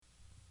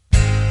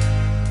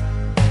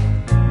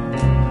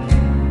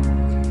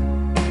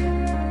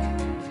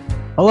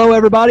Hello,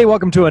 everybody.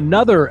 Welcome to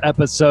another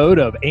episode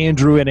of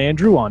Andrew and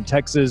Andrew on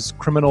Texas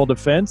Criminal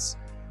Defense.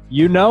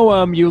 You know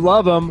them, you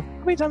love them.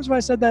 How many times have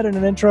I said that in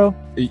an intro?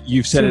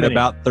 You've said it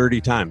about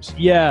 30 times.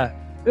 Yeah,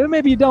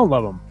 maybe you don't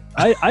love them.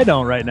 I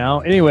don't right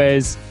now.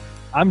 Anyways,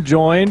 I'm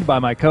joined by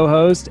my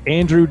co-host,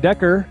 Andrew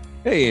Decker.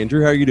 Hey,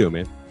 Andrew, how are you doing,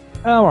 man?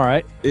 I'm all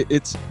right.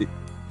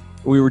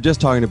 We were just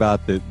talking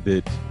about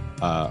that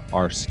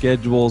our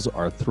schedules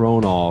are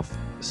thrown off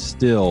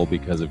still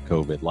because of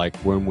COVID. Like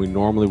when we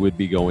normally would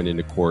be going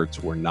into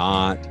courts, we're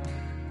not.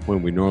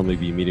 When we normally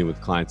be meeting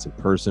with clients in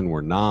person, we're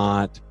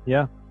not.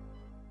 Yeah.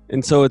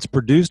 And so it's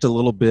produced a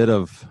little bit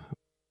of,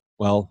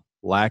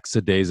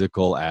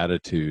 lackadaisical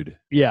attitude.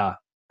 Yeah.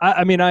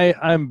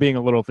 I'm being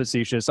a little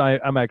facetious.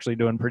 I'm actually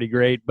doing pretty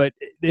great, but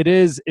it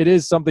is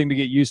something to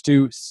get used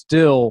to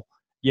still,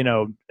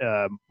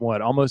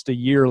 almost a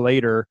year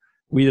later.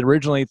 We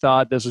originally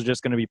thought this was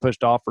just going to be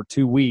pushed off for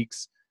 2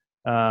 weeks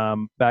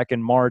back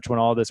in March when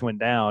all this went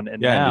down.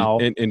 And now...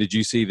 And did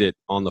you see that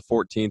on the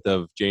 14th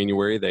of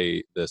January,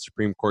 the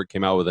Supreme Court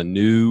came out with a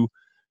new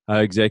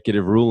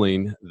executive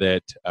ruling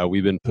that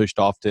we've been pushed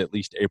off to at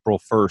least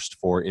April 1st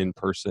for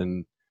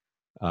in-person...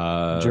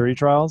 jury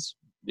trials?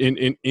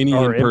 Any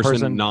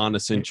in-person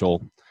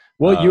non-essential.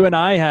 Well, you and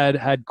I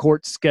had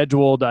court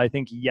scheduled, I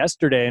think,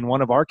 yesterday in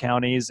one of our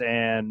counties,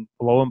 and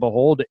lo and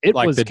behold, it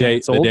was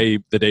canceled.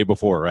 The day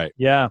before, right?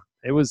 Yeah,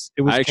 it was.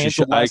 I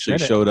actually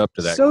showed up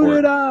to that. So court,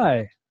 did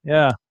I.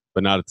 Yeah,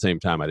 but not at the same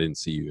time. I didn't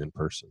see you in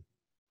person.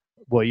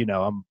 Well,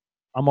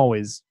 I'm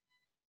always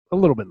a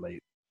little bit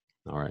late.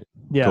 All right.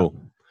 Yeah. Cool.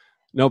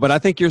 No, but I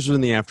think yours was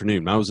in the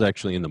afternoon. Mine was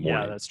actually in the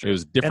morning. Yeah, that's true. It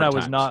was different. And I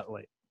was not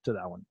late to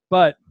that one,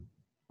 but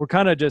we're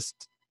kind of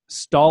just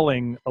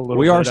stalling a little.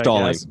 We bit, are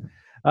stalling.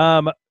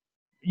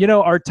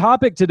 Our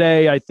topic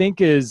today, I think,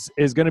 is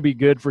going to be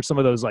good for some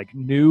of those like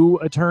new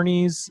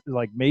attorneys,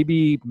 like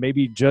maybe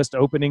just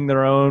opening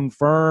their own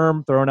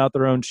firm, throwing out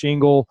their own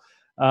shingle.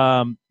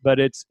 But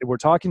we're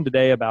talking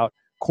today about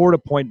court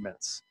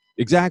appointments.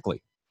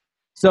 Exactly.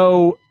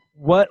 So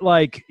what,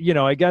 I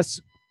guess,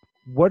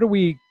 what are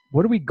we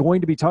going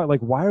to be talking?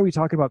 Like, why are we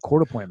talking about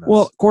court appointments?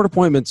 Well, court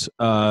appointments.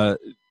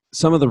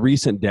 Some of the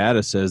recent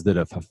data says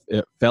that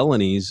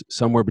felonies,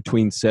 somewhere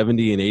between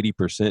 70 and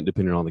 80%,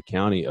 depending on the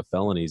county, of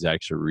felonies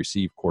actually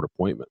receive court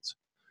appointments.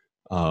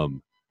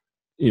 So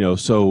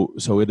it's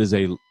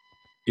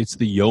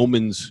the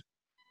yeoman's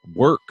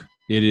work.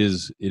 It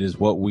is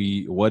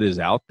what is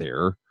out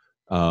there.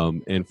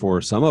 And for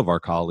some of our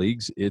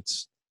colleagues,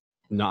 it's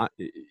not,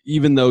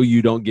 even though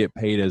you don't get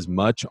paid as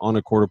much on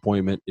a court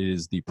appointment, it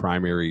is the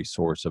primary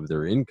source of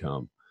their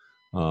income.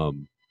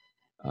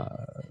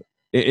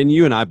 And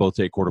you and I both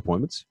take court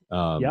appointments.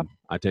 Yep.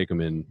 I take them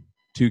in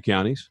 2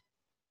 counties.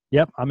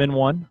 Yep, I'm in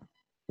 1.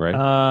 Right.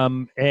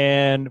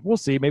 And we'll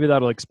see. Maybe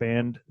that'll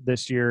expand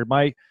this year.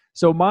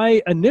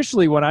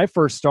 Initially, when I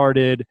first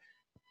started,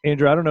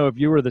 Andrew, I don't know if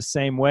you were the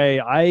same way.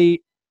 I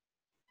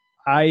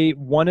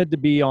wanted to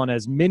be on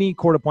as many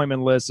court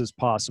appointment lists as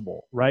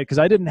possible, right? Because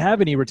I didn't have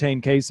any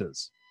retained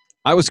cases.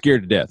 I was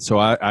scared to death, so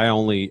I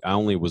only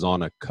was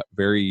on a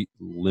very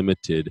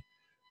limited.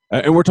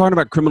 And we're talking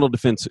about criminal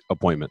defense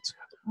appointments.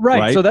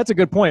 Right. So that's a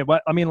good point.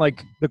 But I mean,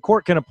 like, the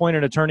court can appoint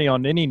an attorney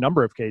on any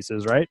number of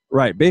cases, right?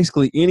 Right.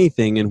 Basically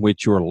anything in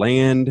which your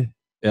land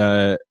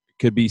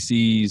could be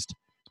seized,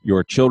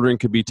 your children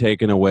could be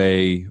taken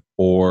away,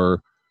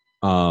 or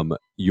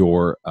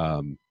your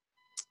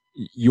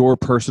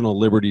personal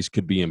liberties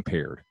could be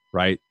impaired,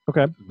 right?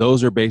 Okay.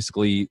 Those are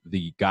basically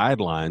the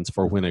guidelines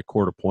for when a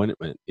court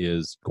appointment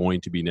is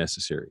going to be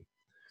necessary.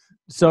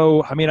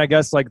 So, I mean, I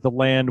guess like the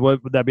land,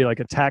 what would that be, like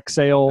a tax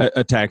sale?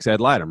 A tax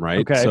ad litem, right?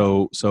 Okay.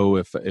 So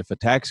if a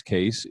tax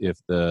case, if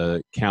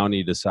the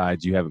county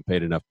decides you haven't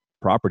paid enough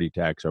property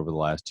tax over the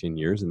last 10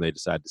 years and they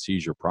decide to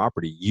seize your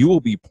property, you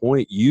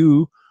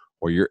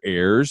or your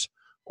heirs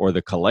or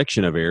the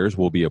collection of heirs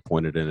will be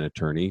appointed an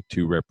attorney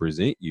to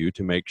represent you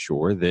to make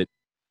sure that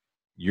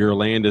your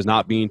land is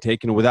not being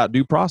taken without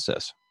due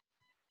process.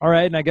 All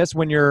right. And I guess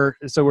we're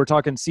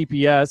talking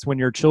CPS when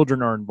your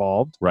children are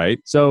involved. Right.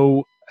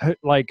 So,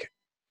 like,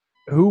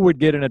 who would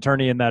get an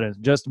attorney in that? Is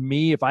just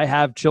me? If I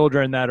have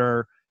children that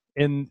are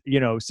in,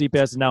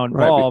 CPS is now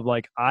involved, right,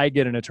 like, I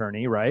get an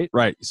attorney, right?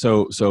 Right.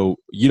 So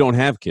you don't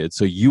have kids,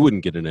 so you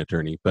wouldn't get an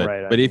attorney. But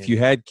right, but if you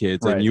had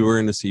kids, right, and you were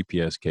in a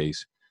CPS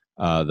case,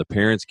 the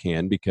parents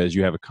can, because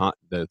you have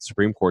the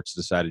Supreme Court's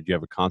decided you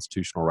have a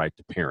constitutional right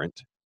to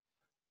parent.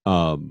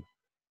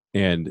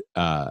 And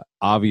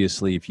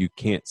obviously, if you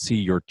can't see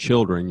your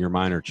children, your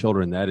minor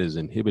children, that is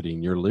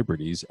inhibiting your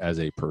liberties as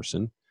a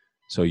person.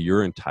 So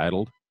you're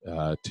entitled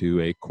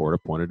to a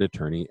court-appointed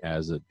attorney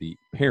as the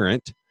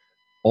parent.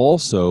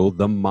 Also,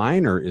 the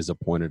minor is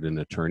appointed an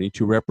attorney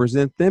to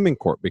represent them in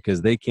court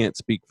because they can't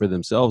speak for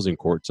themselves in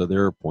court. So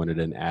they're appointed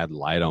an ad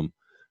litem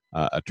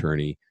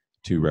attorney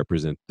to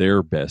represent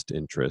their best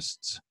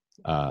interests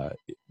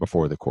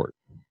before the court.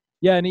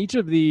 Yeah, and each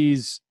of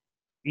these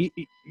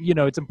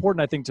it's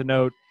important, I think, to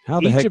note How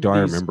the each heck of do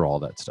I these remember all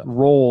that stuff?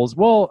 roles.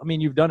 Well, I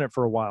mean, you've done it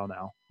for a while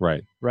now,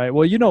 Right. right?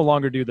 Well, you no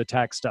longer do the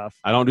tax stuff.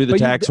 I don't do the But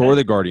tax or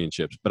the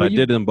guardianships, but I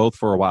did them both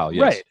for a while.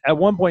 Yes. Right. At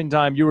one point in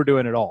time, you were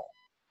doing it all,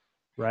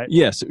 right?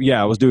 Yes.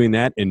 Yeah, I was doing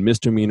that in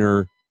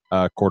misdemeanor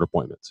court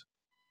appointments.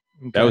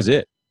 Okay. That was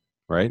it,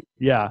 right?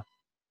 Yeah.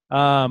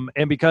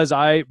 And because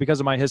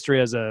of my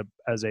history as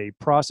a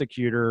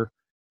prosecutor,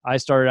 I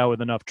started out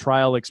with enough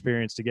trial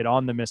experience to get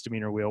on the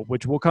misdemeanor wheel,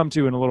 which we'll come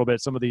to in a little bit.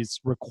 Some of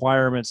these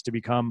requirements to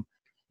become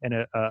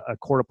a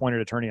court-appointed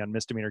attorney on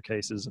misdemeanor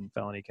cases and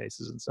felony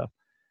cases and stuff.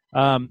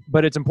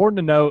 But it's important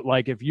to note,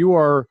 like, if you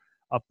are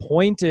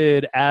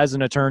appointed as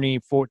an attorney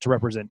to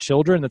represent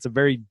children, that's a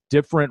very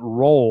different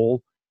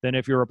role than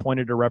if you're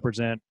appointed to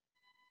represent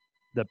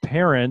the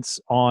parents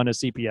on a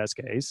CPS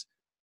case.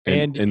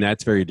 And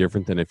that's very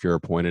different than if you're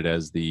appointed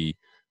as the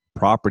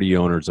property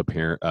owner's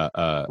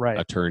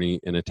attorney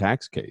in a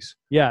tax case.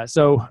 Yeah,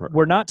 so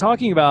we're not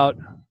talking about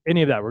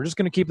any of that. We're just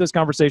going to keep this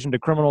conversation to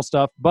criminal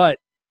stuff. But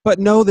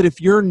know that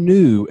if you're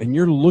new and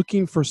you're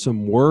looking for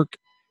some work,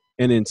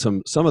 and in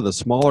some of the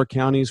smaller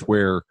counties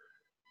where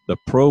the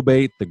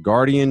probate, the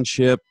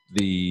guardianship,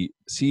 the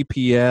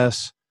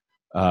CPS,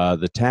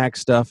 the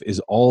tax stuff is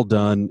all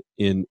done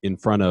in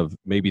front of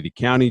maybe the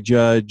county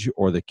judge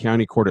or the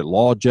county court at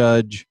law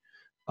judge,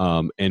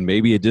 and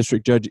maybe a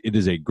district judge, it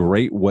is a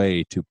great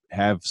way to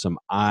have some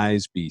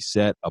eyes be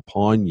set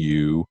upon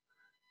you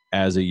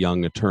as a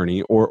young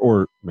attorney,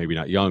 or maybe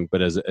not young,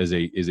 but as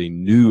a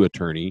new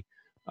attorney,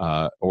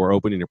 or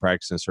opening a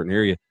practice in a certain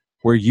area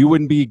where you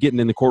wouldn't be getting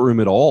in the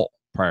courtroom at all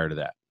prior to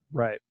that.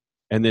 Right.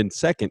 And then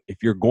second,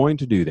 if you're going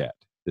to do that,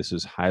 this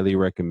is highly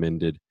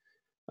recommended,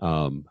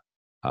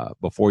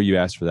 before you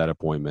ask for that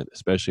appointment,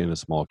 especially in a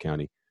small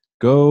county,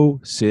 go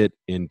sit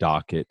in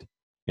docket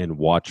and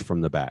watch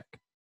from the back.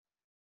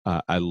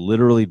 I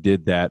literally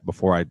did that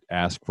before I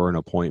asked for an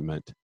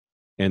appointment,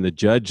 and the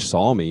judge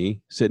saw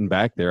me sitting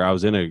back there. I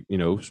was in a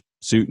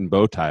suit and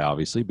bow tie,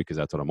 obviously, because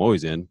that's what I'm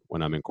always in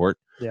when I'm in court.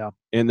 Yeah.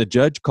 And the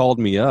judge called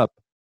me up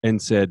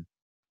and said,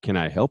 "Can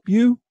I help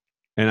you?"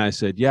 And I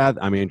said, "Yeah,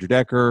 I'm Andrew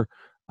Decker.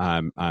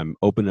 I'm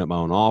opening up my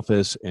own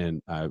office,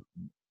 and I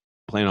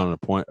plan on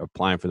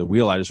applying for the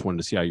wheel. I just wanted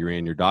to see how you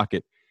ran your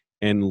docket."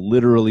 And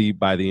literally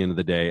by the end of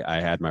the day, I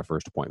had my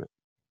first appointment.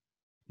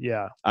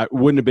 Yeah. I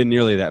wouldn't have been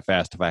nearly that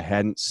fast if I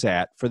hadn't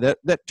sat for that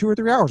 2 or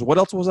 3 hours. What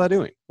else was I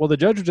doing? Well, the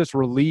judge was just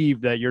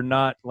relieved that you're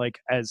not like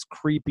as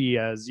creepy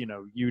as,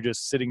 you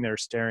just sitting there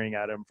staring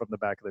at him from the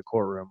back of the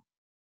courtroom.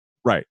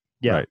 Right.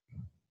 Yeah. Right.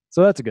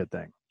 So that's a good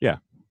thing. Yeah.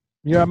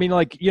 I mean,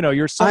 like,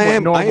 you're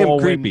somewhat normal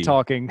when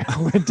talking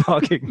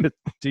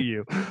to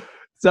you.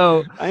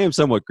 So I am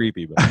somewhat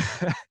creepy,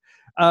 but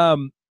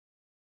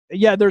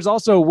yeah, there's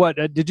also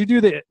did you do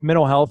the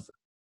mental health,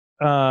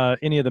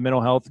 any of the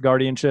mental health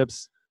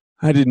guardianships?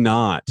 I did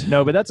not.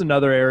 No, but that's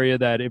another area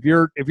that if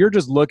you're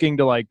just looking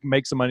to like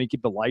make some money,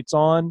 keep the lights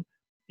on,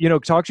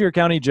 talk to your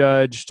county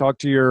judge, talk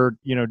to your,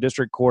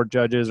 district court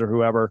judges or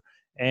whoever,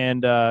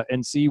 and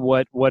see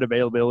what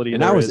availability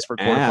there is for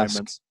court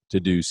appointments. To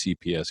do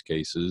CPS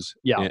cases.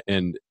 Yeah.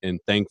 And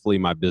thankfully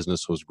my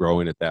business was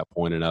growing at that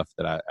point enough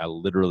that I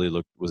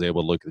literally was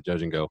able to look at the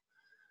judge and go,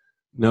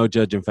 "No,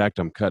 Judge, in fact,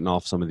 I'm cutting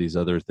off some of these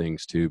other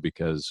things too,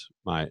 because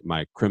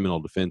my criminal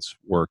defense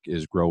work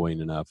is growing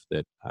enough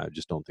that I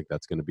just don't think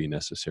that's going to be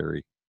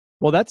necessary."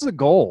 Well, that's the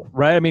goal,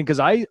 right? I mean, because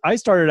I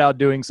started out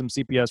doing some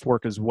CPS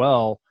work as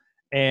well,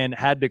 and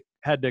had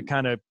to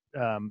kind of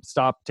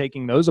stop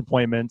taking those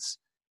appointments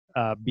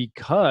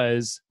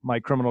because my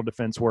criminal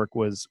defense work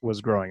was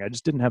growing. I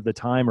just didn't have the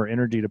time or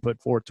energy to put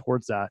forth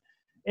towards that.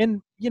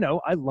 And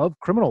I love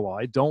criminal law.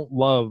 I don't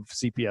love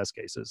CPS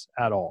cases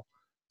at all.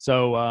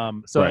 So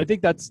right. I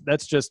think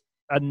that's just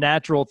a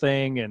natural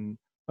thing. And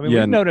I mean,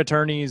 we've known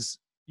attorneys,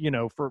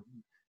 for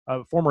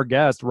a former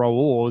guest,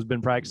 Raul, has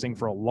been practicing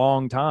for a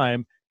long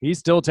time. He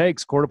still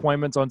takes court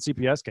appointments on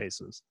CPS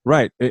cases.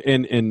 Right.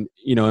 And in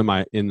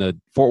the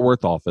Fort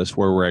Worth office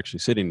where we're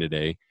actually sitting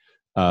today,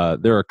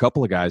 there are a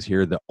couple of guys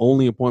here. The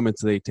only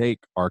appointments they take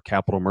are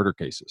capital murder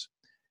cases.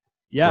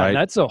 Yeah. Right? And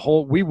that's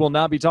we will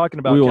not be talking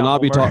about, we will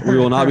not be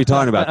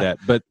talking about that.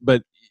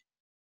 But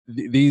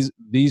these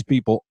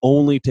people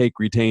only take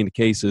retained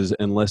cases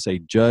unless a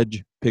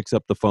judge picks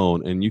up the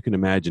phone. And you can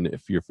imagine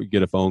if you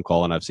get a phone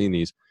call, and I've seen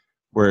these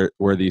where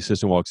the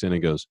assistant walks in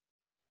and goes,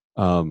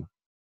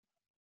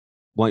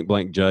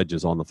 blank judge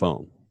is on the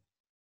phone,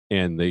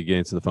 and they get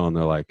into the phone.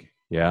 They're like,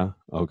 "Yeah,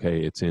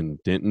 okay, it's in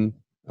Denton.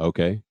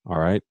 Okay, all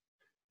right."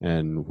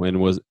 And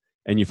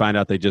and you find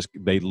out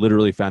they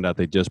literally found out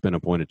they'd just been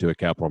appointed to a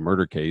capital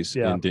murder case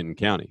in Denton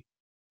County.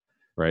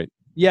 Right.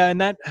 Yeah, and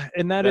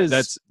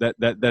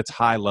that's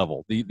high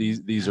level.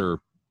 These are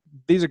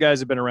guys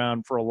who've been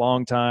around for a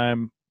long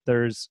time.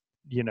 There's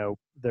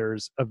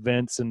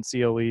events and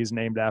COEs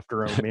named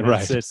after them. I mean,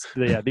 right.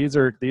 These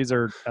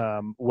are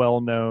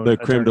well known. The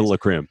creme de la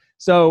creme.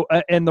 So,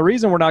 and the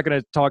reason we're not going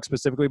to talk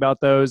specifically about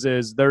those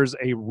is there's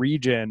a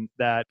region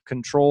that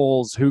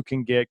controls who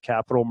can get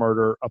capital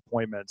murder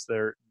appointments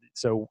there.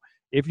 So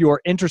if you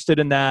are interested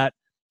in that,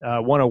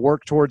 want to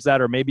work towards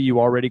that, or maybe you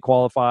already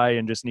qualify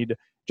and just need to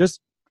just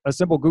a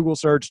simple Google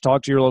search,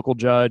 talk to your local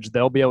judge.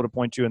 They'll be able to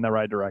point you in the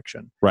right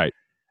direction. Right.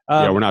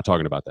 Yeah, we're not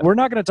talking about that. We're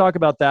not going to talk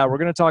about that. We're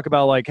going to talk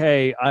about like,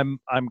 hey, I'm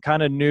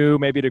kind of new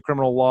maybe to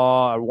criminal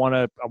law. I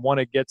want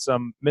to get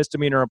some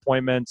misdemeanor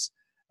appointments.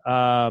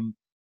 And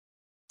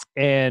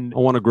I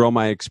want to grow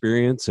my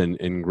experience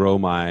and grow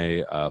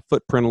my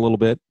footprint a little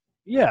bit.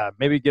 Yeah,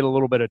 maybe get a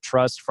little bit of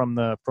trust from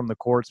the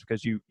courts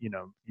because you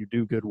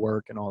do good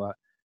work and all that.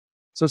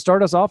 So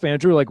start us off,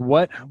 Andrew. Like,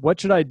 what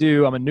should I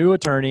do? I'm a new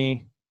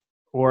attorney,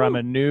 or I'm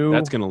a new.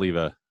 That's going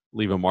to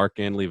leave a mark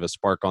and leave a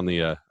spark on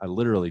the. I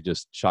literally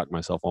just shocked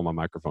myself on my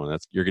microphone.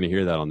 You're going to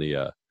hear that on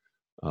the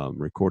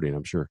recording,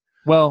 I'm sure.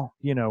 Well,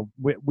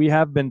 we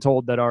have been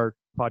told that our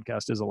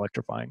podcast is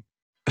electrifying.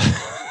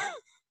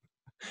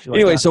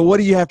 Anyway, so what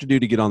do you have to do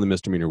to get on the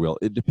misdemeanor wheel?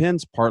 It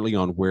depends partly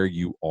on where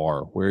you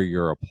are, where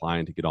you're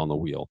applying to get on the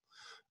wheel.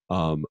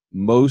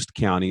 Most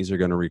counties are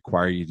going to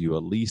require you to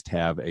at least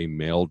have a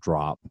mail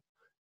drop,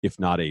 if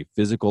not a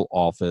physical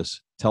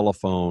office,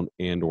 telephone,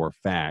 and or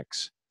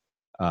fax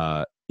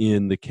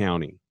in the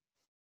county.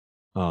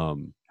 How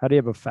do you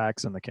have a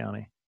fax in the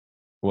county?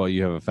 Well,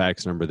 you have a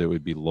fax number that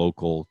would be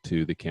local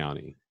to the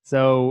county.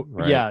 So,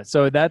 right? Yeah.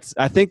 So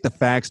I think the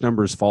fax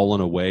number has fallen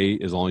away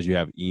as long as you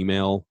have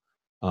email.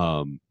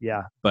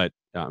 Yeah. But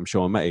I'm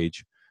showing my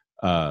age.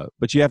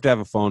 But you have to have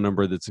a phone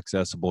number that's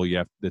accessible.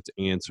 That's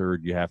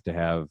answered. You have to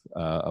have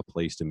a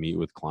place to meet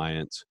with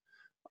clients.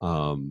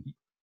 I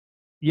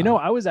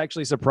was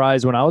actually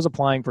surprised when I was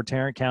applying for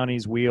Tarrant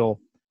County's wheel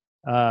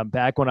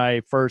back when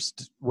I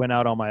first went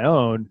out on my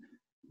own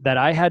that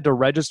I had to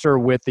register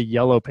with the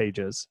Yellow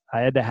Pages. I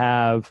had to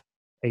have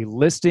a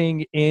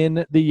listing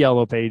in the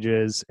Yellow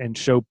Pages and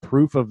show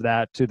proof of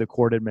that to the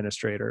court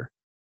administrator.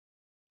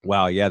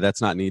 Wow. Yeah,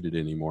 that's not needed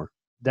anymore.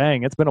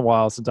 Dang, it's been a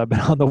while since I've been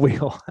on the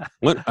wheel.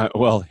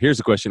 Well, here's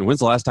the question. When's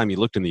the last time you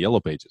looked in the Yellow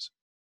Pages?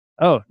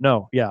 Oh,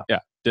 no. Yeah. Yeah.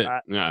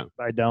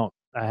 I don't.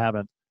 I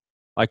haven't.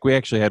 Like we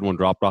actually had one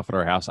dropped off at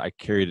our house. I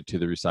carried it to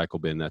the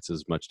recycle bin. That's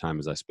as much time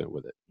as I spent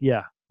with it.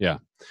 Yeah. Yeah.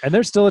 And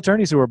there's still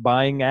attorneys who are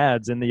buying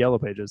ads in the Yellow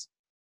Pages.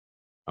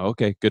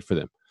 Okay. Good for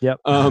them. Yep.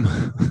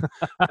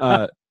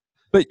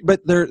 But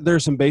there are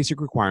some basic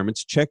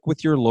requirements. Check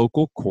with your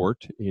local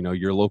court,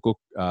 your local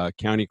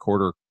county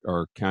court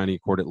or county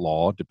court at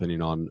law,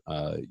 depending on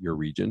your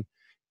region.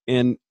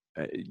 And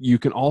you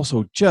can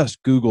also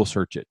just Google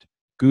search it.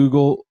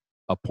 Google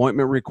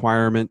appointment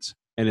requirements,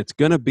 and it's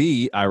going to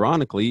be,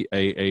 ironically,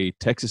 a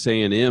Texas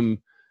A&M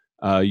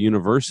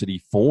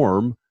university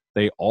form.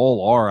 They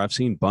all are. I've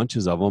seen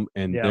bunches of them,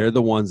 and they're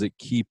the ones that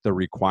keep the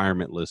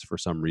requirement list for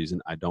some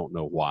reason. I don't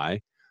know why.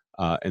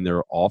 And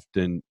they're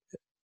often...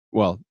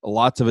 Well,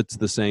 lots of it's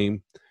the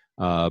same,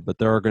 but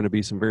there are going to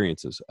be some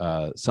variances.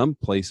 Some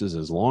places,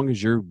 as long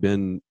as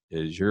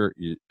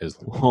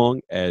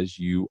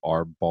you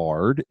are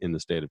barred in the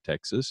state of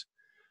Texas,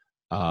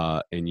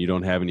 and you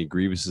don't have any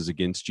grievances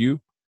against you,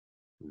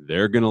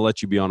 they're going to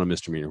let you be on a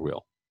misdemeanor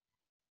wheel.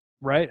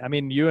 Right. I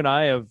mean, you and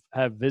I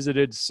have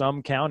visited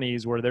some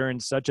counties where they're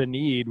in such a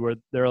need where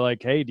they're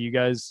like, "Hey,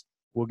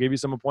 we'll give you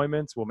some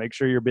appointments. We'll make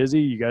sure you're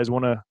busy. You guys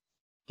want to?"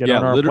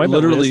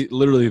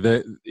 Literally,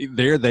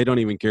 they don't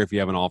even care if you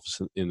have an office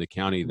in the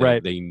county.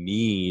 They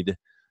need.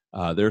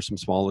 There are some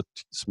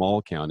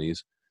small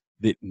counties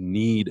that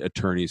need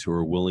attorneys who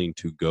are willing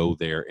to go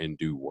there and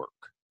do work.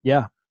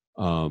 Yeah.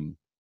 And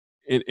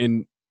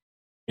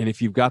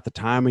if you've got the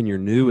time and you're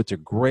new, it's a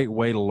great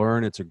way to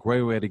learn. It's a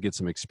great way to get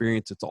some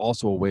experience. It's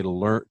also a way to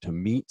learn to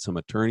meet some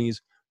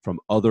attorneys from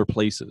other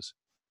places.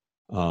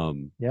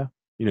 Yeah.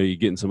 You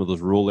get in some of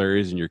those rural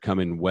areas and you're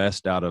coming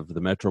west out of the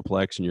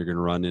Metroplex and you're going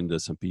to run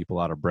into some people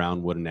out of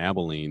Brownwood and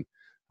Abilene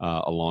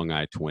along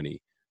I-20.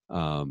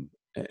 And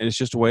it's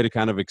just a way to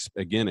kind of,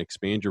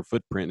 expand your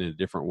footprint in a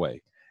different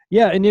way.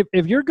 Yeah. And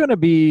if you're going to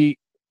be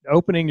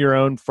opening your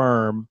own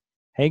firm,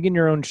 hanging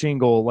your own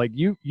shingle, like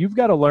you've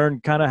got to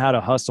learn kind of how to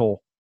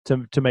hustle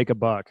to make a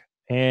buck.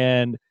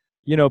 And,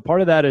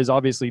 part of that is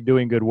obviously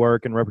doing good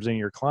work and representing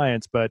your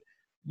clients, but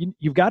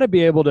you've got to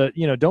be able to,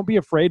 don't be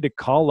afraid to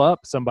call up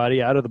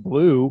somebody out of the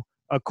blue,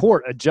 a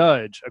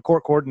judge, a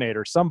court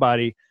coordinator,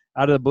 somebody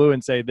out of the blue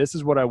and say, this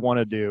is what I want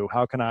to do.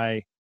 How can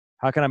I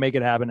make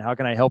it happen? How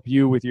can I help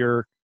you with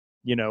your,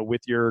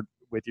 with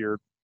your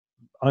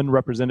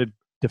unrepresented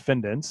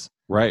defendants?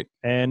 Right.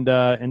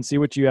 And see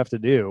what you have to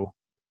do.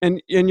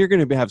 And you're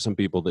going to have some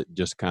people that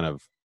just kind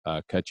of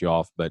cut you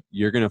off, but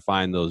you're going to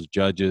find those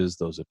judges,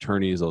 those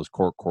attorneys, those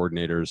court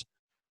coordinators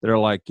that are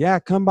like, yeah,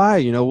 come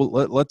by,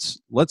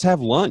 let's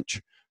have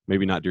lunch.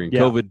 Maybe not during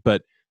COVID,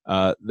 but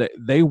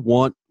they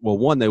want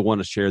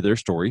to share their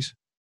stories,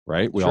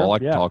 right? We all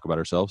like to talk about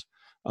ourselves.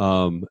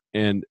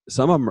 And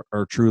some of them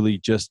are truly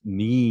just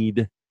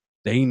need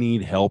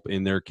help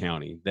in their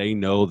county. They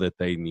know that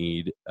they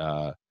need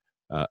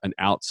an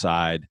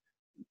outside,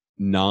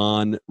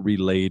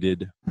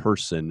 non-related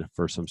person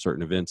for some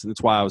certain events. And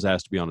that's why I was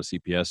asked to be on a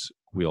CPS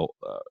wheel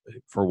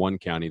for one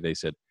county. They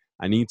said,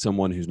 I need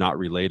someone who's not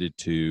related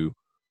to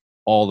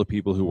all the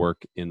people who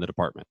work in the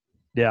department.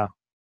 Yeah.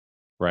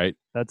 right?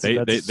 That's They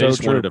so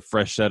just true. wanted a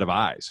fresh set of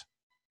eyes.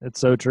 It's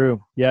so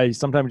true. Yeah,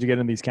 sometimes you get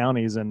in these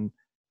counties and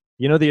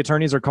the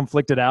attorneys are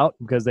conflicted out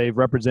because they've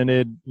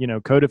represented,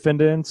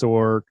 co-defendants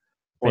or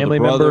Or the family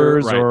brother,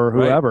 members right, or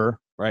right, whoever.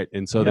 right.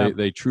 And so Yeah.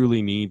 they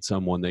truly need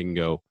someone they can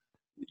go,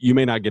 you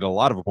may not get a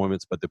lot of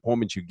appointments, but the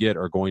appointments you get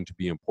are going to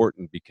be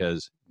important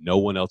because no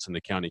one else in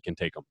the county can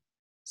take them.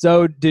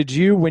 So did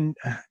you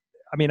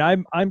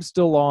I'm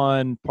still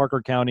on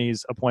Parker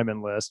County's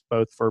appointment list,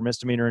 both for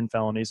misdemeanor and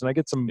felonies, and I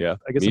get some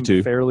Me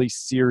too. fairly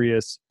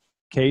serious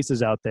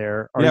cases out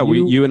there.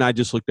 You and I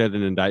just looked at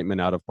an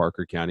indictment out of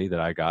Parker County that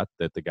I got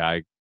that the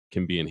guy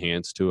can be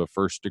enhanced to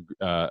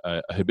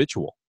a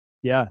habitual.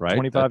 Yeah, Right?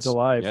 25 to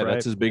life. Yeah, right?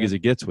 that's as big as it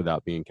gets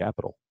without being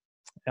capital.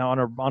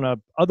 On a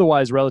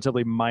otherwise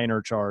relatively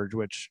minor charge,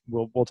 which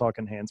we'll talk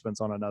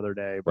enhancements on another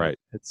day. But right.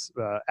 It's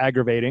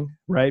aggravating,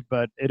 right?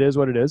 But it is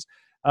what it is.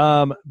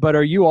 But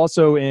are you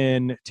also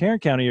in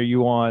Tarrant County? Are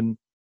you on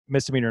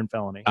misdemeanor and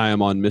felony? I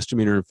am on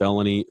misdemeanor and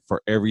felony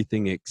for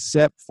everything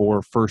except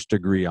for first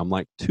degree. I'm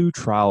like 2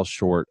 trials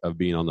short of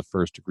being on the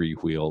first degree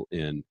wheel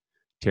in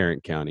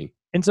Tarrant County.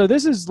 And so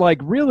this is like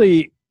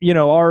really,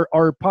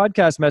 our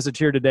podcast message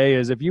here today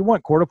is if you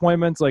want court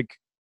appointments, like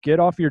get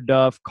off your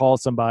duff, call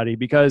somebody,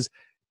 because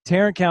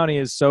Tarrant County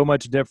is so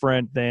much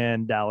different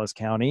than Dallas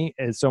County,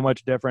 is so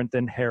much different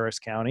than Harris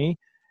County.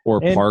 Or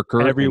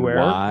Parker, everywhere,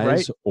 and Wise,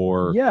 right?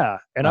 Or yeah,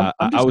 and I'm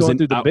just going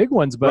through the big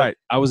ones. But right,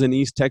 I was in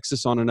East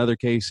Texas on another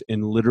case,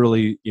 and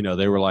literally,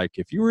 they were like,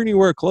 if you were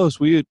anywhere close,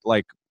 we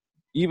would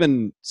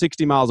even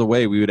 60 miles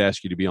away, we would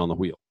ask you to be on the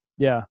wheel.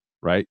 Yeah,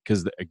 right,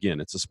 because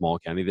again, it's a small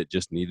county that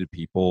just needed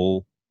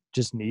people,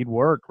 just need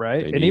work,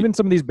 right? And even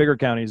some of these bigger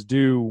counties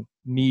do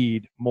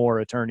need more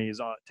attorneys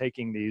on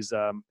taking these,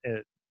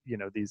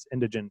 these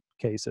indigent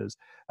cases.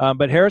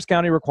 But Harris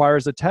County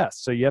requires a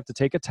test, so you have to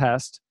take a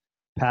test,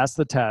 pass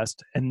the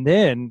test, and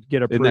then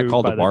get approved. Isn't that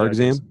called by the bar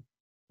exam?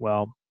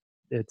 Well,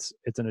 it's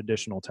an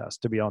additional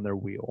test to be on their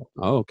wheel.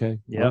 Oh, okay.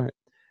 Yeah.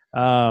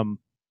 Right.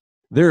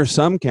 There are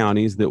some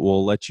counties that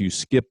will let you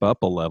skip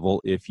up a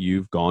level if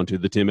you've gone to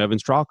the Tim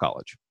Evans Trial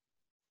College.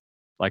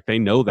 Like they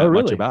know that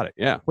much about it.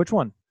 Yeah. Which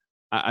one?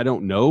 I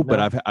don't know, but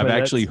I've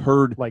actually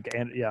heard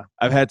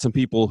I've had some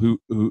people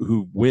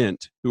who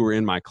were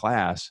in my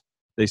class.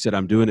 They said,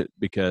 I'm doing it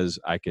because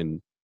I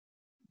can.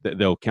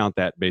 They'll count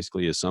that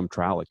basically as some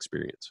trial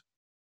experience.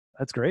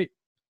 That's great.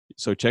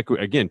 So check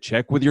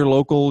with your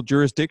local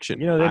jurisdiction.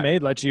 They may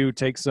let you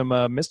take some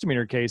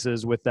misdemeanor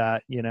cases with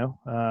that,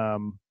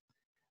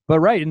 but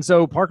right. And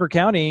so Parker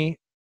County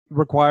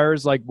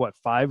requires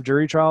 5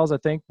 jury trials, I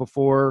think,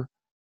 before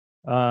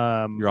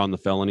you're on the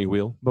felony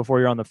wheel. Before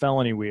you're on the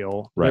felony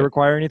wheel. Right. They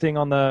require anything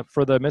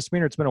for the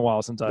misdemeanor? It's been a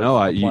while since I've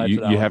applied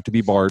you have to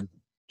be barred.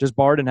 Just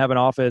barred and have an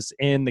office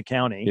in the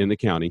county.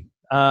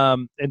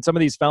 And some of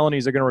these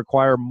felonies are going to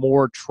require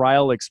more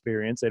trial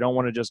experience. They don't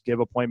want to just give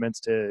appointments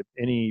to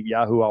any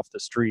Yahoo off the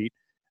street.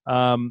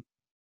 And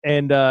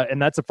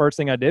that's the first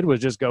thing I did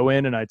was just go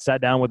in and I sat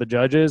down with the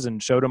judges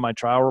and showed them my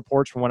trial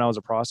reports from when I was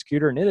a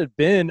prosecutor. And it had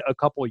been a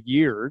couple of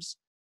years.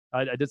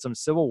 I did some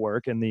civil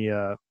work in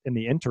the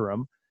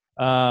interim,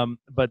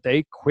 but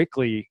they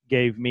quickly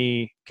gave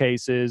me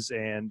cases,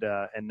 and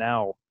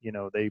now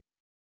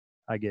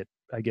I get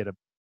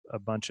a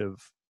bunch of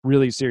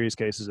really serious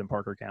cases in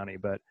Parker County,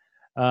 but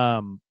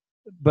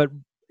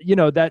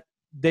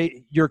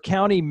your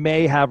county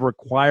may have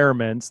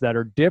requirements that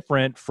are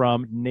different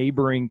from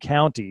neighboring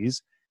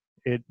counties.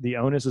 The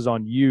onus is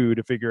on you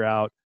to figure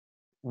out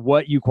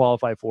what you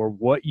qualify for,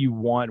 what you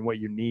want, and what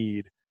you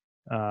need.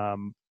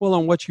 On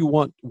what you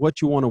want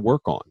to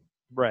work on.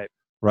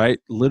 Right.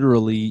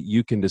 Literally,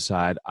 you can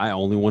decide, I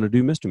only want to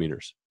do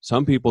misdemeanors.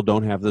 Some people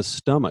don't have the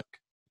stomach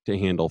to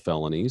handle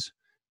felonies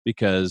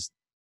because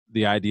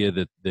the idea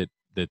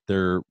that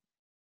their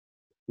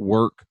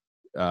work,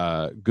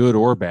 good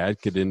or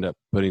bad, could end up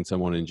putting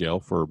someone in jail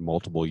for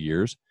multiple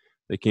years.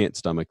 They can't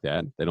stomach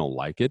that. They don't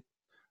like it.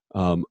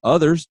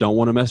 Others don't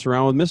want to mess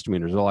around with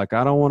misdemeanors. They're like,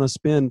 I don't want to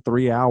spend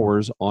 3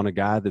 hours on a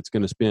guy that's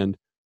going to spend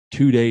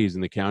 2 days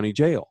in the county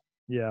jail.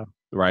 Yeah.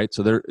 Right.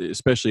 So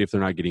especially if they're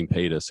not getting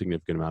paid a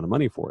significant amount of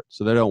money for it.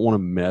 So they don't want to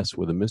mess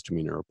with a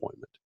misdemeanor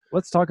appointment.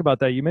 Let's talk about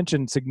that. You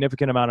mentioned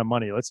significant amount of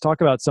money. Let's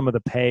talk about some of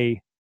the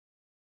pay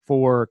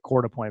for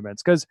court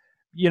appointments. Because,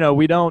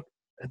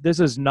 this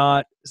is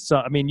not,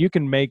 you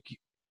can make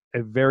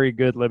a very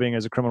good living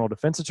as a criminal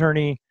defense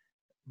attorney,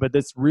 but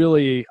this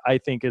really, I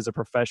think, is a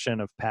profession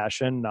of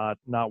passion,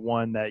 not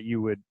one that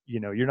you would,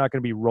 you're not going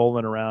to be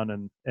rolling around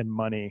in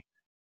money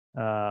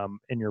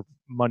in your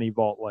money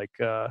vault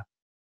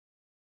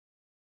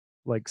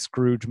like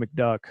Scrooge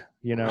McDuck,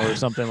 or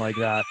something like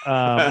that,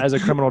 as a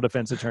criminal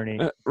defense attorney.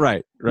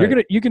 Right.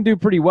 You can do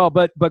pretty well,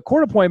 but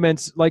court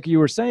appointments, like you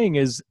were saying,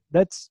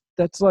 that's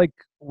like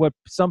what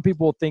some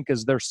people think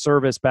is their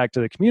service back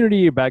to the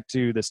community, back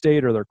to the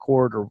state or their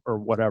court or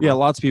whatever. Yeah,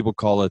 lots of people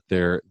call it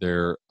their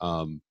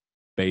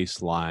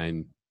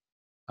baseline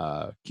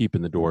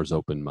keeping the doors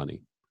open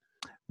money.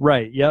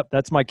 Right. Yep.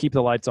 That's my keep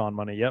the lights on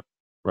money. Yep.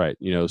 Right.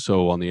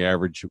 So on the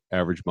average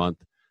month,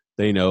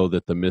 they know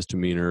that the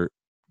misdemeanor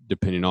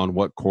depending on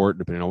what court,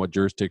 depending on what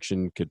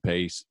jurisdiction, could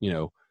pay,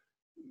 $750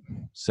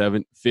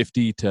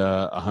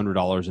 to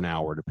 $100 an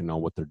hour, depending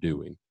on what they're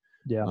doing.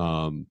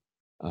 Yeah.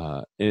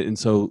 And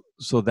so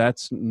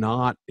it's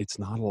not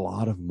a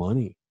lot of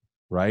money,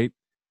 right?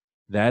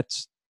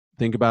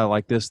 Think about it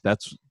like this.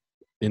 That's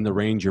in the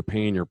range you're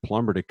paying your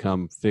plumber to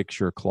come fix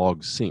your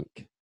clogged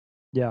sink.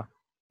 Yeah.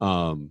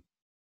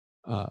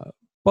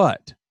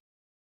 But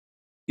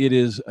it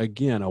is,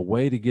 again, a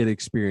way to get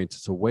experience.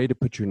 It's a way to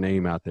put your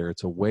name out there.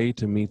 It's a way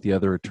to meet the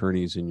other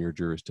attorneys in your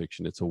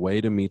jurisdiction. It's a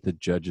way to meet the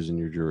judges in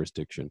your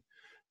jurisdiction.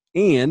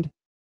 And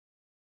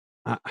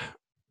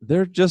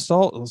there are just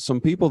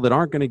some people that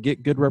aren't going to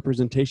get good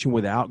representation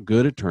without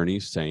good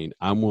attorneys saying,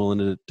 I'm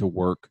willing to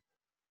work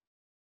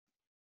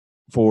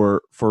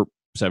for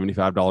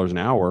 $75 an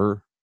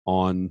hour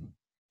on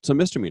some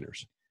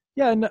misdemeanors.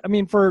 Yeah. And I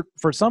mean, for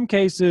some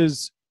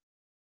cases,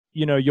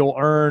 you'll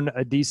earn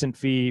a decent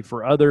fee.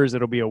 For others,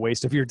 it'll be a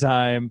waste of your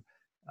time.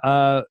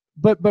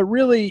 But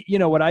really,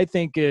 what I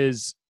think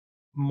is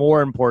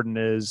more important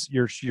is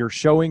you're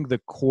showing the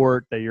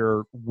court that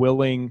you're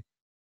willing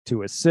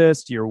to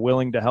assist, you're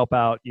willing to help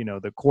out,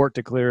 the court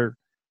to clear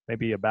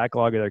maybe a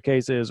backlog of their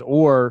cases,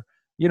 or,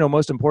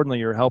 most importantly,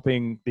 you're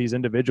helping these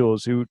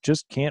individuals who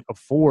just can't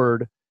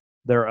afford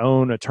their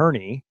own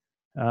attorney.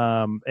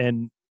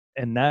 And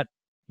that,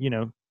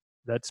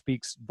 that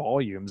speaks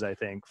volumes, I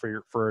think,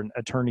 for an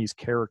attorney's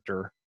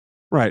character.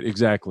 Right,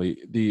 exactly.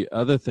 The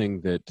other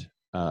thing that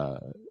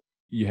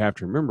you have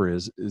to remember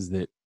is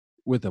that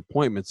with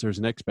appointments, there's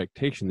an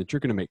expectation that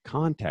you're going to make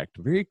contact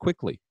very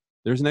quickly.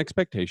 There's an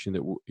expectation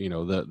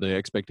that the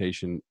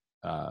expectation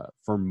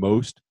for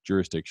most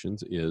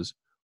jurisdictions is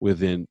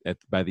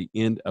by the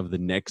end of the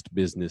next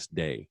business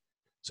day.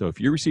 So if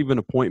you receive an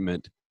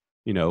appointment,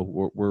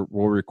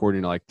 we're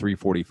recording at like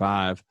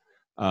 3:45.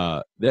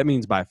 That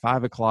means by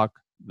 5:00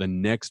 the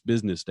next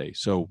business day.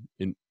 So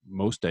in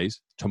most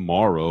days,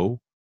 tomorrow,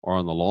 or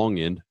on the long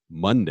end,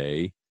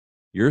 Monday,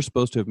 you're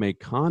supposed to have made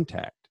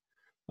contact.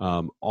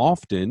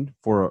 Often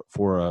for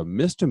a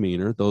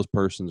misdemeanor, those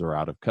persons are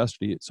out of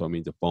custody. So it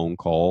means a phone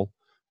call,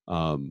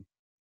 and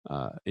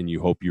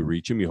you hope you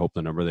reach them. You hope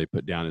the number they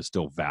put down is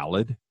still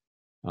valid.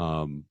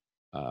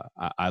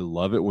 I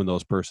love it when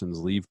those persons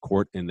leave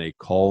court and they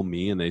call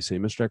me and they say,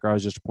 Mr. Decker, I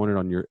was just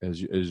appointed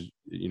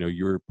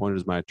you were appointed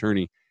as my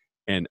attorney,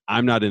 and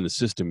I'm not in the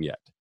system yet.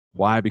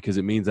 Why? Because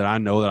it means that I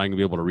know that I'm gonna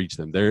be able to reach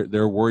them.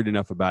 They're worried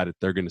enough about it.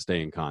 They're going to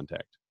stay in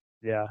contact.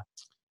 Yeah.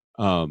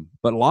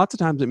 But lots of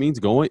times it means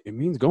going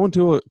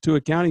to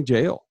a county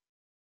jail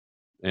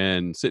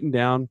and sitting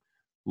down,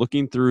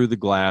 looking through the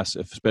glass,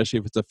 especially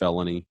if it's a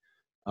felony,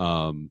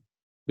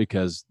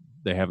 because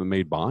they haven't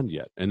made bond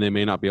yet and they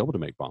may not be able to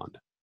make bond.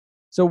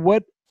 So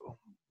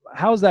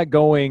how's that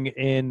going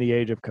in the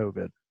age of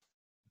COVID?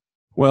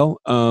 Well,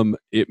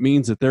 it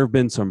means that there have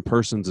been some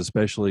persons,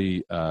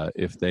 especially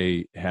if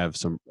they have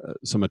some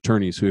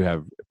attorneys who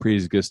have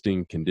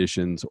pre-existing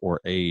conditions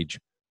or age,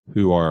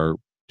 who are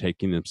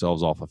taking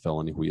themselves off of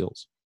felony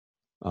wheels.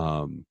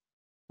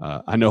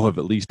 I know of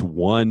at least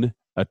one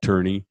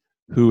attorney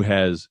who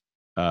has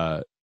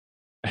a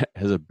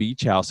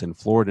beach house in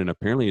Florida, and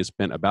apparently has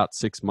spent about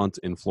 6 months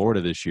in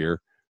Florida this year,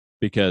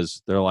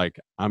 because they're like,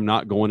 I'm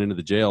not going into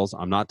the jails.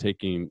 I'm not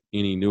taking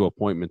any new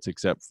appointments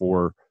except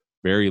for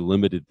very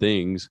limited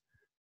things.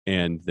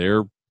 And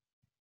they're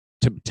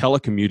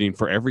telecommuting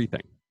for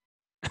everything.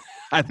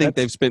 I think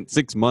they've spent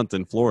 6 months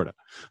in Florida.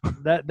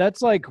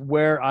 That's like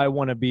where I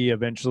want to be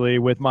eventually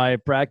with my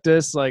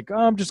practice. Like,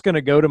 I'm just going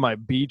to go to my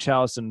beach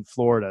house in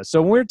Florida.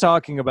 So when we're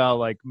talking about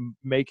like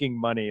making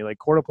money, like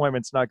court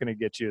appointment's not going to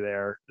get you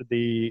there.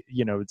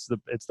 It's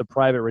the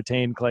private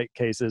retained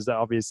cases that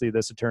obviously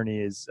this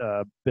attorney has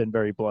been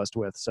very blessed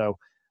with. So,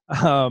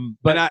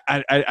 but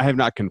I have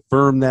not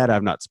confirmed that.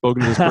 I've not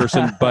spoken to this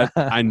person, but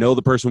I know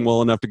the person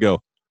well enough to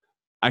go,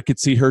 I could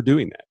see her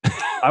doing that.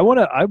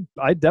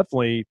 I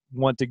definitely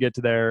want to get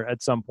to there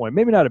at some point.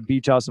 Maybe not a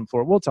beach house in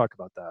Florida. We'll talk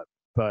about that.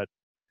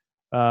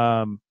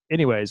 But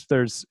anyways, if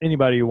there's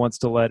anybody who wants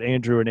to let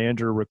Andrew and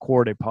Andrew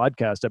record a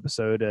podcast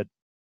episode at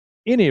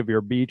any of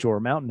your beach or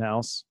mountain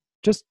house,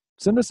 just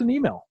send us an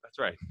email. That's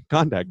right.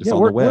 Contact us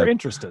on the web. We're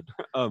interested.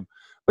 But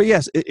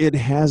yes, it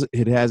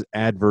has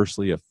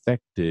adversely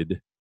affected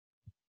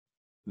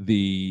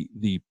the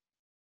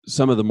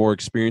some of the more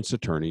experienced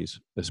attorneys,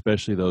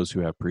 especially those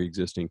who have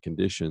pre-existing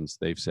conditions.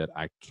 They've said,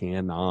 I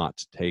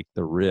cannot take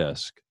the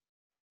risk.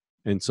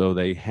 And so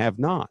they have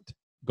not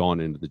gone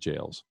into the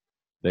jails.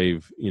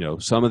 They've,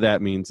 some of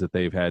that means that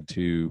they've had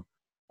to,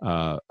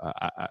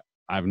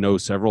 I've known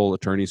several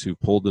attorneys who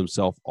pulled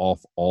themselves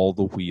off all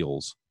the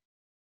wheels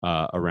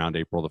around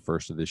April the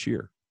 1st of this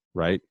year,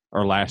 right?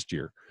 Or last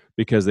year,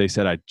 because they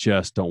said, I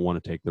just don't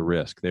want to take the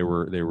risk. They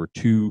were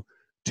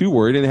too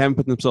worried, and they haven't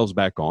put themselves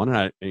back on. And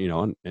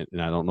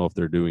I don't know if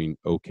they're doing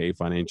okay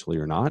financially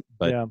or not,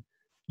 but yeah.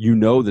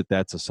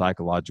 That's a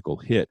psychological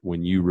hit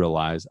when you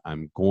realize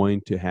I'm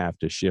going to have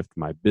to shift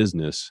my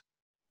business,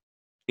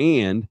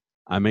 and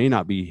I may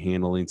not be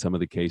handling some of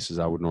the cases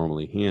I would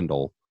normally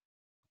handle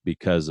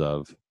because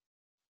of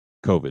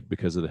COVID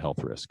because of the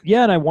health risk.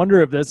 Yeah, and I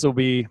wonder if this will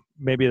be,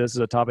 maybe this is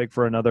a topic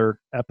for another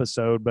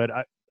episode, but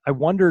I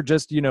wonder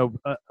just,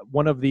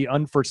 one of the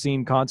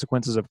unforeseen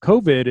consequences of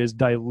COVID is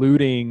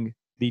diluting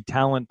the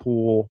talent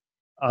pool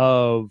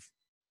of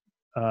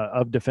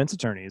defense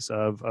attorneys,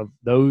 of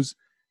those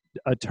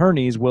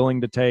attorneys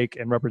willing to take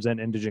and represent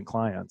indigent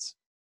clients.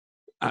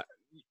 I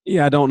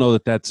don't know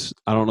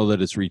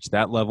that it's reached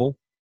that level.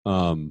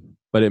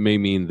 But it may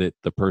mean that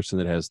the person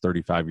that has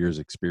 35 years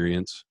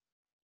experience,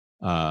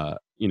 and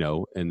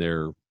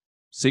they're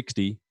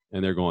 60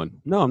 and they're going,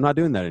 no, I'm not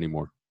doing that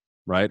anymore.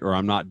 Right. Or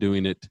I'm not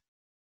doing it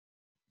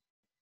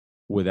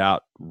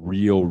without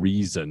real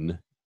reason.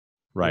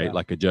 Right. Yeah.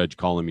 Like a judge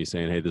calling me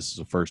saying, hey, this is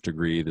a first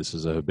degree. This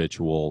is a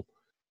habitual,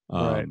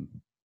 Right.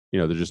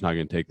 They're just not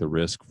going to take the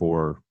risk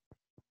for,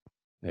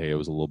 hey, it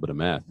was a little bit of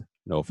meth.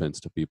 No offense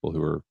to people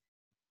who are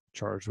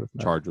charged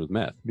with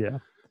meth. Yeah.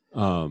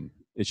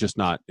 It's just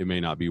not, it may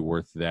not be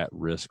worth that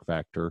risk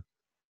factor.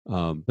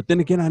 But then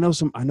again, I know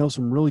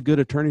some really good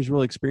attorneys,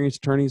 really experienced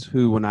attorneys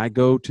who, when I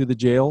go to the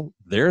jail,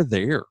 they're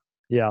there.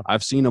 Yeah.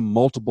 I've seen them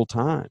multiple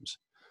times.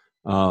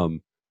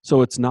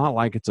 So it's not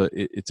like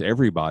it's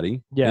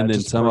everybody. Yeah. And then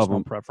just some of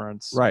them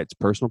preference. Right. It's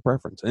personal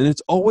preference, and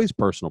it's always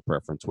personal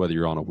preference, whether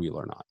you're on a wheel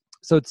or not.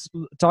 So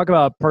talk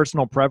about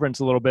personal preference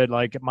a little bit.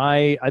 Like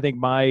I think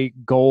my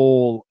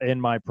goal in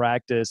my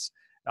practice,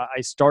 I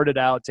started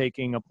out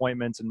taking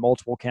appointments in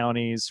multiple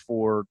counties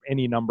for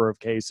any number of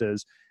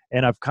cases,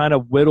 and I've kind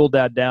of whittled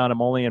that down.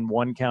 I'm only in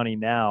one county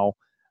now.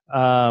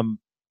 I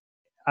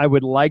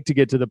would like to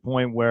get to the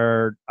point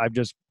where I'm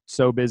just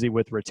so busy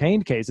with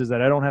retained cases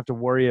that I don't have to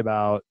worry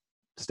about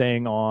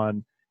staying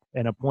on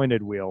an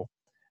appointed wheel.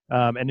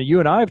 And you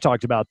and I have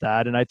talked about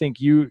that, and I think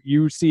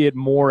you see it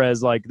more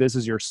as like this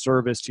is your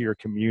service to your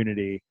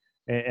community,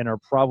 and are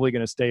probably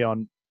going to stay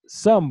on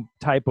some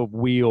type of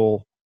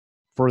wheel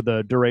for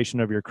the duration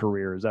of your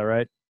career. Is that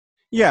right?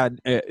 Yeah.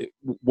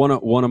 One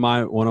of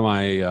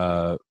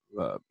my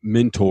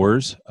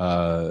mentors,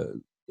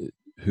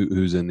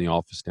 who's in the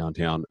office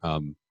downtown,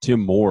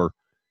 Tim Moore,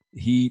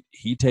 he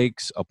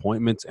takes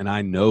appointments, and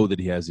I know that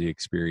he has the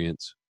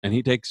experience, and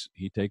he takes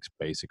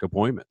basic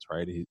appointments,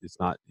 right? It's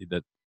not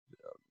that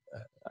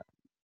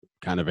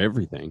kind of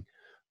everything.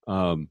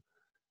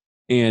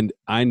 And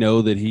I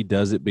know that he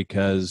does it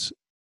because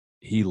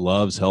he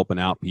loves helping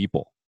out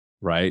people,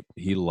 right?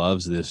 He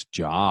loves this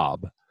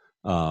job.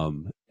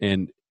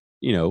 And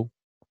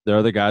there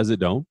are the guys that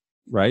don't,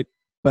 right?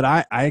 But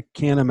I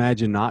can't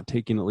imagine not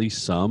taking at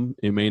least some.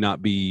 It may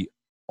not be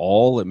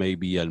all. It may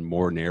be a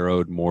more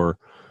narrowed, more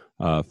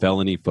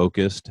felony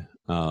focused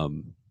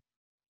in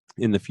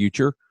the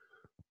future.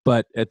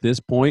 But at this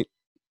point,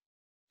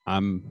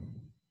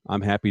 I'm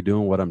happy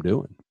doing what I'm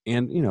doing.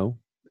 And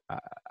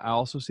I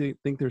also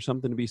think there's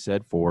something to be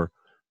said for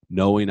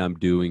knowing I'm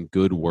doing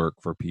good work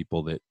for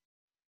people that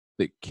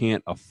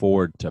can't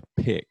afford to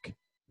pick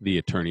the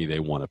attorney they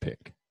want to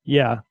pick.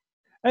 Yeah.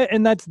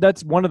 And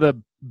that's one of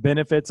the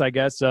benefits, I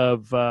guess,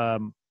 of or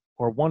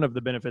one of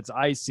the benefits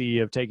I see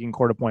of taking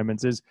court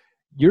appointments is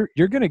you're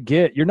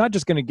not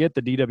just going to get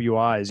the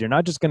DWIs. You're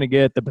not just going to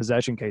get the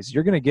possession cases.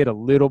 You're going to get a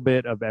little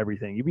bit of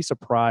everything. You'd be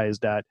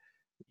surprised at,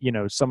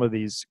 some of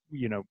these,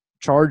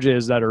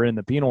 charges that are in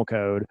the penal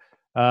code.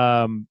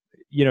 You'll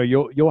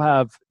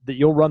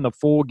run the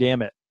full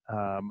gamut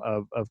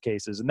of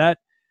cases. And that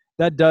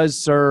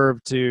does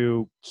serve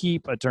to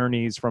keep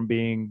attorneys from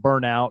being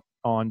burnt out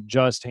on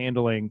just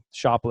handling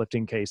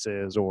shoplifting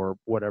cases or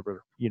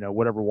whatever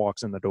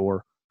walks in the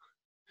door.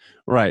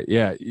 Right.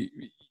 Yeah.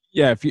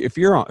 Yeah. If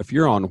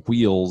you're on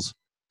wheels,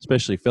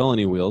 especially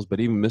felony wheels, but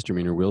even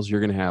misdemeanor wheels, you're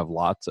going to have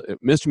lots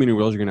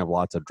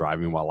of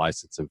driving while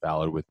license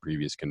invalid with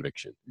previous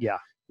conviction. Yeah.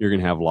 You're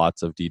going to have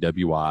lots of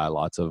DWI,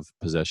 lots of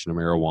possession of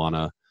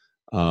marijuana,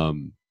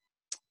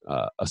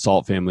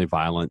 assault, family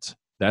violence.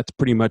 That's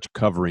pretty much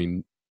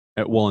covering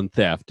and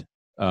theft.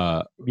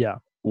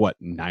 What,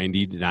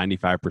 90 to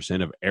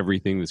 95% of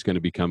everything that's going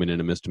to be coming in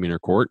a misdemeanor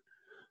court.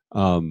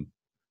 But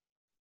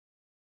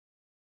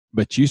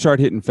you start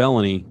hitting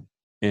felony,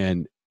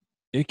 and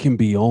it can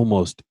be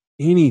almost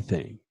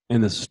anything,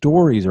 and the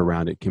stories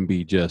around it can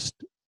be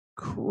just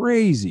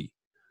crazy.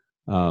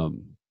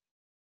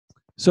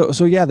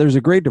 So yeah, there's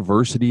a great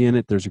diversity in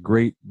it. There's a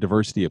great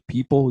diversity of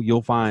people.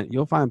 You'll find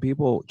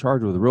people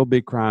charged with real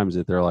big crimes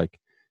that they're like,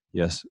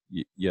 yes,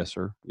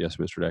 sir, yes,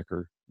 Mr.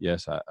 Decker,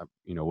 yes, I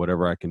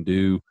whatever I can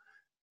do.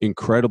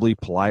 Incredibly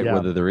polite, Yeah.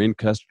 Whether they're in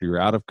custody or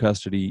out of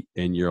custody,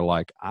 and you're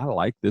like, I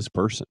like this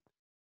person.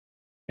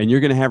 And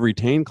you're going to have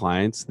retained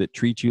clients that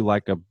treat you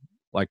like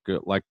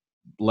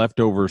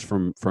leftovers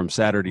from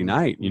Saturday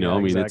night. Yeah,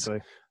 exactly.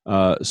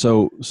 It's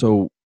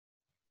so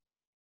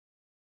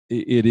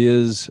it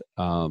is.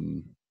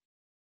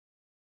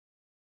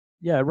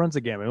 Yeah, it runs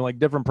a gamut, like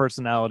different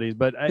personalities.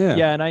 But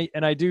Yeah.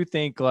 and I do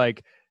think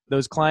like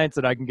those clients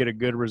that I can get a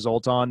good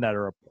result on that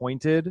are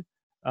appointed,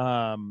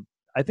 I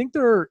think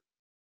they're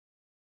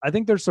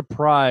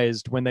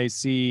surprised when they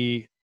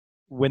actually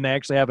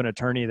have an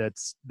attorney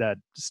that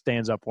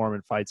stands up for them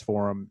and fights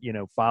for them,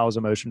 files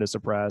a motion to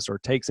suppress or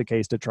takes a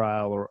case to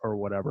trial or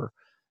whatever.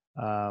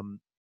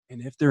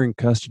 And if they're in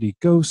custody,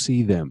 go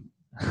see them.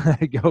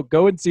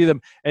 Go and see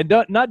them, and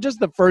not just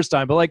the first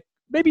time, but like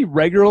maybe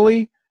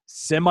regularly,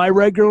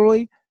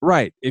 semi-regularly.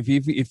 Right.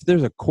 If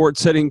there's a court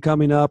setting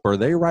coming up, or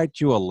they write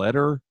you a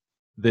letter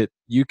that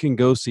you can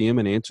go see them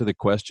and answer the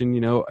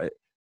question,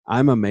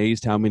 I'm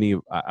amazed how many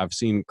I've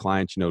seen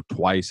clients,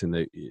 twice, and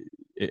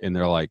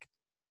they're like,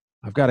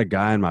 I've got a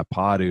guy in my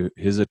pod who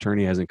his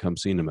attorney hasn't come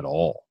seen him at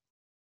all,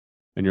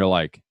 and you're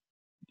like,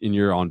 and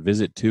you're on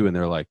visit 2, and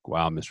they're like,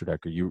 wow, Mr.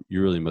 Decker, you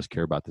really must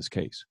care about this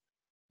case.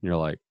 And you're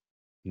like,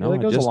 no,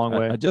 that goes a long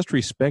way. I just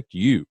respect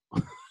you.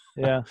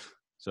 Yeah.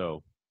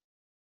 So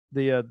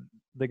the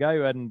guy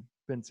who hadn't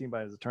been seen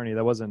by his attorney,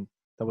 that wasn't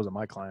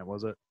my client,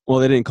 was it? Well,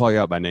 they didn't call you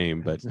out by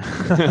name, but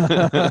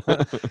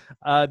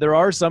there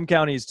are some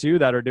counties too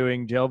that are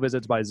doing jail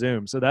visits by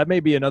Zoom. So that may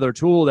be another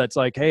tool that's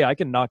like, hey, I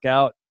can knock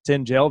out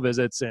 10 jail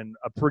visits in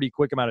a pretty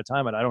quick amount of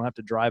time, and I don't have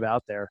to drive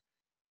out there.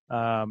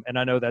 And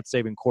I know that's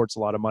saving courts a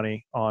lot of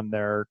money on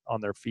their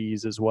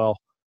fees as well.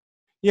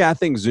 Yeah, I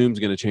think Zoom's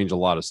going to change a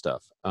lot of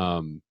stuff.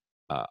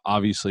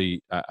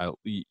 Obviously,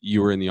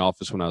 you were in the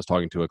office when I was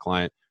talking to a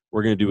client.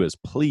 We're going to do his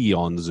plea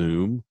on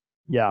Zoom.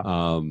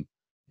 Yeah.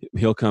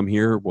 He'll come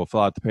here. We'll fill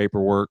out the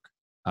paperwork.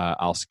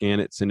 I'll scan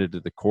it, send it to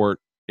the court.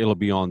 It'll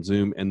be on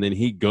Zoom, and then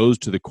he goes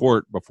to the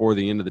court before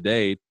the end of the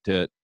day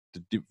to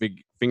do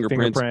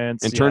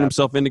fingerprints and turn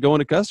himself into going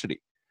to custody.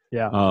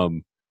 Yeah.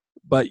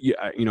 But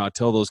I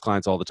tell those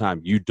clients all the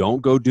time, you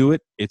don't go do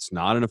it. It's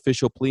not an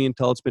official plea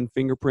until it's been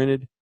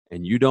fingerprinted,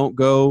 and you don't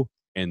go,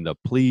 and the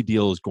plea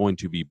deal is going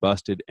to be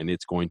busted, and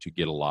it's going to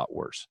get a lot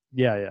worse.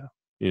 Yeah.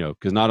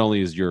 Because not only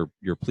is your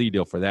plea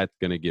deal for that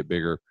going to get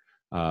bigger,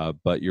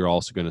 but you're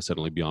also going to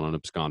suddenly be on an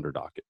absconder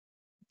docket.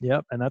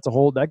 Yep, and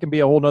that can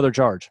be a whole nother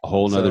charge. A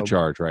whole nother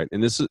charge, right?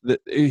 And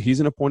he's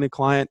an appointed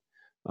client,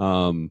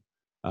 and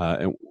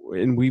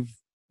we've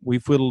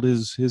whittled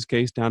his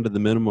case down to the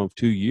minimum of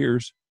 2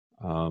 years.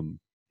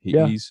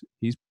 He's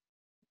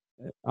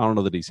I don't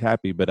know that he's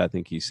happy, but I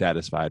think he's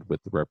satisfied with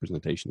the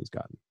representation he's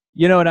gotten.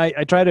 And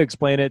I try to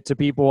explain it to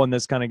people, and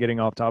this kind of getting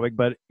off topic,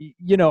 but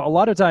a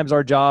lot of times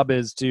our job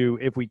is to,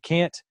 if we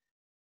can't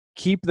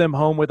keep them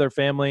home with their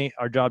family,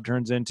 our job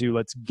turns into,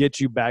 let's get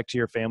you back to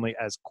your family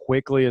as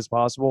quickly as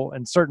possible.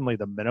 And certainly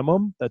the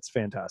minimum, that's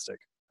fantastic.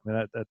 I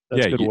mean,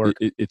 that's good work.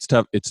 It's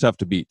tough. It's tough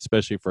to beat,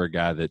 especially for a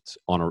guy that's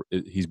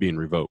he's being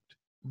revoked.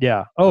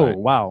 Yeah. Oh, right.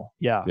 Wow.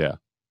 Yeah. Yeah.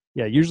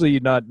 Yeah. Usually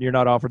you're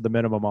not offered the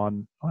minimum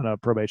on a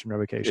probation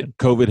revocation.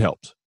 COVID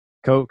helps.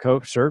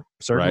 Sure.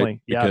 Certainly.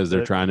 Right? Because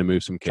they're trying to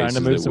move some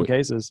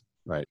cases.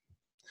 Right.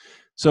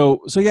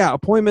 So yeah,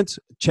 appointments,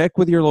 check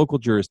with your local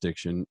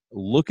jurisdiction,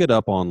 look it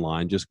up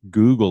online, just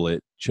Google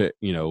it. Check,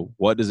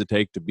 what does it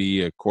take to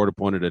be a court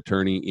appointed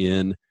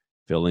attorney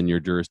fill in your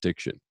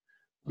jurisdiction.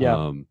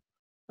 Yeah.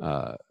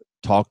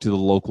 Talk to the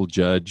local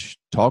judge,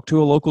 talk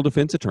to a local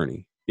defense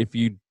attorney. If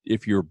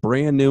you're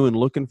brand new and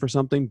looking for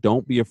something,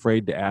 don't be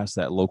afraid to ask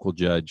that local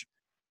judge,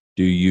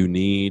 do you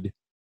need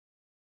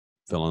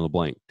fill in the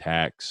blank,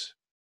 tax,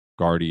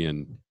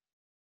 guardian,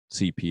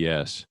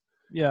 CPS?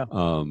 Yeah.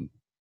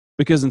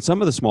 Because in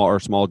some of the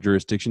small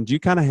jurisdictions, you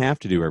kind of have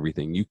to do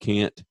everything. You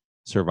can't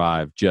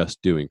survive just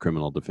doing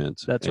criminal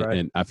defense. That's right.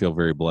 And I feel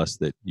very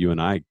blessed that you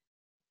and I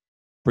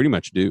pretty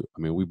much do.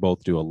 I mean, we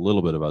both do a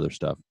little bit of other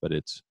stuff, but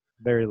it's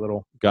very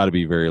little. Got to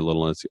be very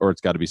little, or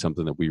it's got to be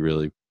something that we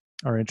really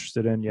are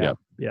interested in. Yeah.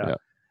 Yeah.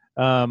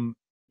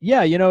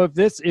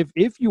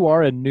 If you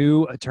are a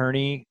new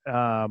attorney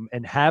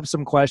and have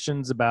some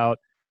questions about,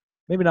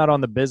 maybe not on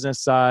the business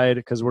side,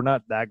 because we're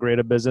not that great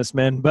of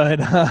businessmen, but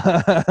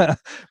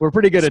we're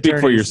pretty good attorneys.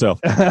 Speak for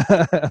yourself.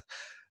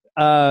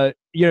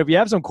 If you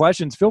have some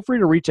questions, feel free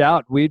to reach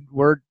out. We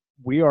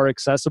are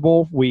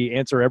accessible. We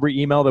answer every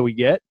email that we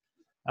get.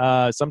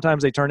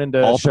 Sometimes they turn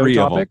into show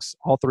topics.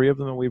 All 3 of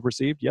them that we've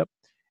received. Yep.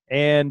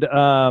 And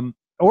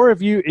or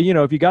if you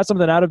got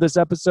something out of this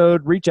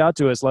episode, reach out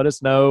to us. Let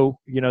us know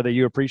that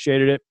you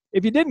appreciated it.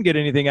 If you didn't get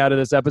anything out of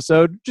this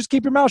episode, just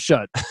keep your mouth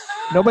shut.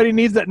 Nobody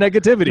needs that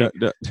negativity.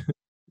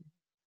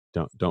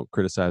 Don't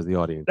criticize the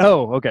audience.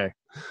 Oh, okay.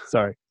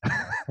 Sorry.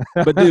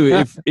 But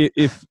if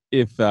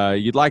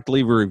you'd like to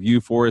leave a review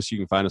for us, you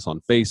can find us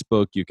on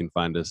Facebook. You can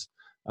find us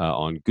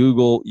on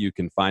Google. You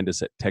can find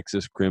us at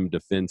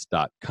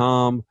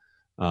TexasCrimDefense.com.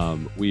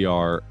 We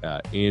are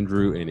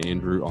Andrew and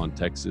Andrew on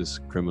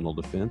Texas Criminal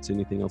Defense.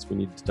 Anything else we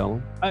need to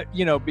tell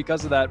them?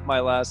 Because of that, my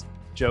last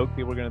joke,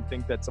 people are going to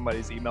think that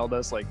somebody's emailed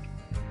us like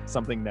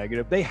something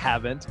negative. They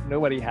haven't.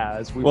 Nobody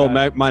has.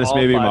 Minus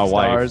maybe my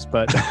stars, wife.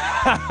 But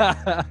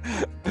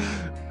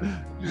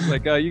she's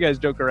like, oh, you guys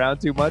joke around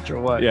too much or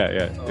what?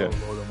 Yeah. Lord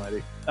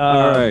Almighty.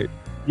 All right.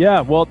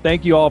 Yeah. Well,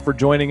 thank you all for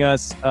joining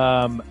us.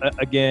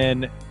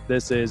 Again,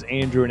 this is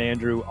Andrew and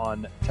Andrew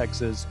on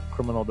Texas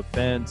Criminal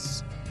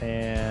Defense,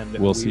 and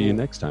we'll see you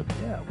next time.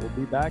 Yeah, we'll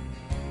be back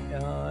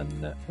on,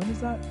 when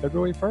is that?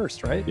 February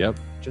 1st, right? Yep.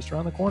 Just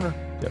around the corner.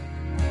 Yep.